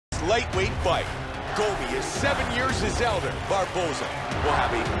lightweight fight. Gomi is 7 years his elder. Barboza will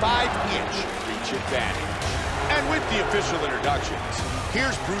have a 5-inch reach advantage. And with the official introductions,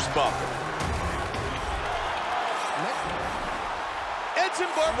 here's Bruce Buffer.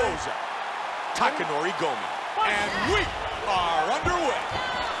 Edson Barboza, Takanori Gomi, and we are underway.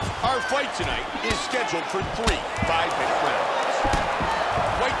 Our fight tonight is scheduled for 3 5-minute rounds.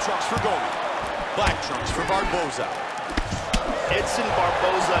 White trunks for Gomi, black trunks for Barboza. Edson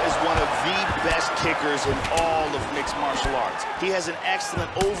Barboza is one of the best kickers in all of mixed martial arts. He has an excellent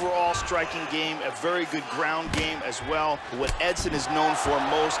overall striking game, a very good ground game as well. What Edson is known for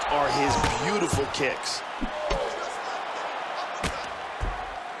most are his beautiful kicks.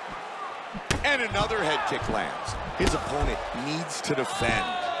 And another head kick lands. His opponent needs to defend.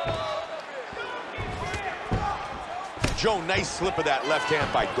 Joe, nice slip of that left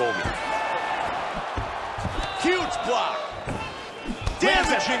hand by Gomi. Huge block.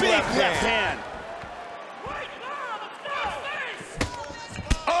 Damaging big left hand.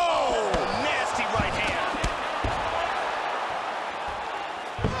 Oh, Nasty right hand.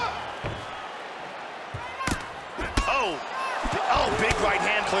 Oh, big right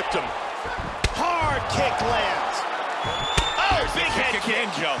hand clipped him. Hard kick lands. Oh, big head kick,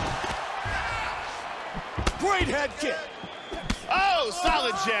 Joe. Great head kick. Oh,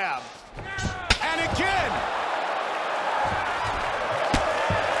 solid jab. And again.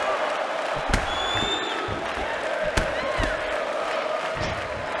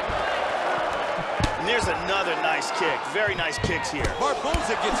 And there's another nice kick. Very nice kicks here.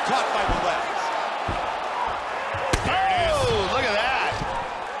 Barboza gets caught by the left. Oh, look at that.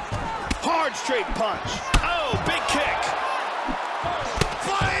 Hard straight punch. Oh, big kick.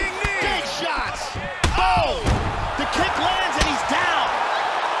 Flying knee. Big shots. Oh, the kick lands and he's down.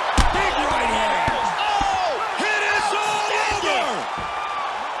 Big right hand. Oh, It is all over.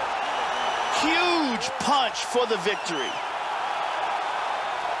 Huge punch for the victory.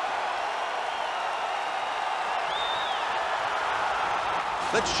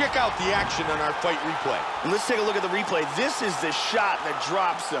 Let's check out the action on our fight replay. And let's take a look at the replay. This is the shot that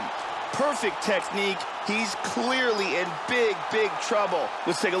drops him. Perfect technique. He's clearly in big, big trouble.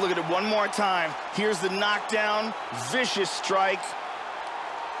 Let's take a look at it one more time. Here's the knockdown. Vicious strike.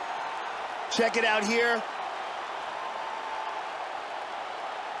 Check it out here.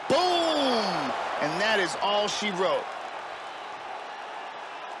 Boom! And that is all she wrote.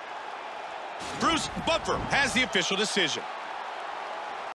 Bruce Buffer has the official decision.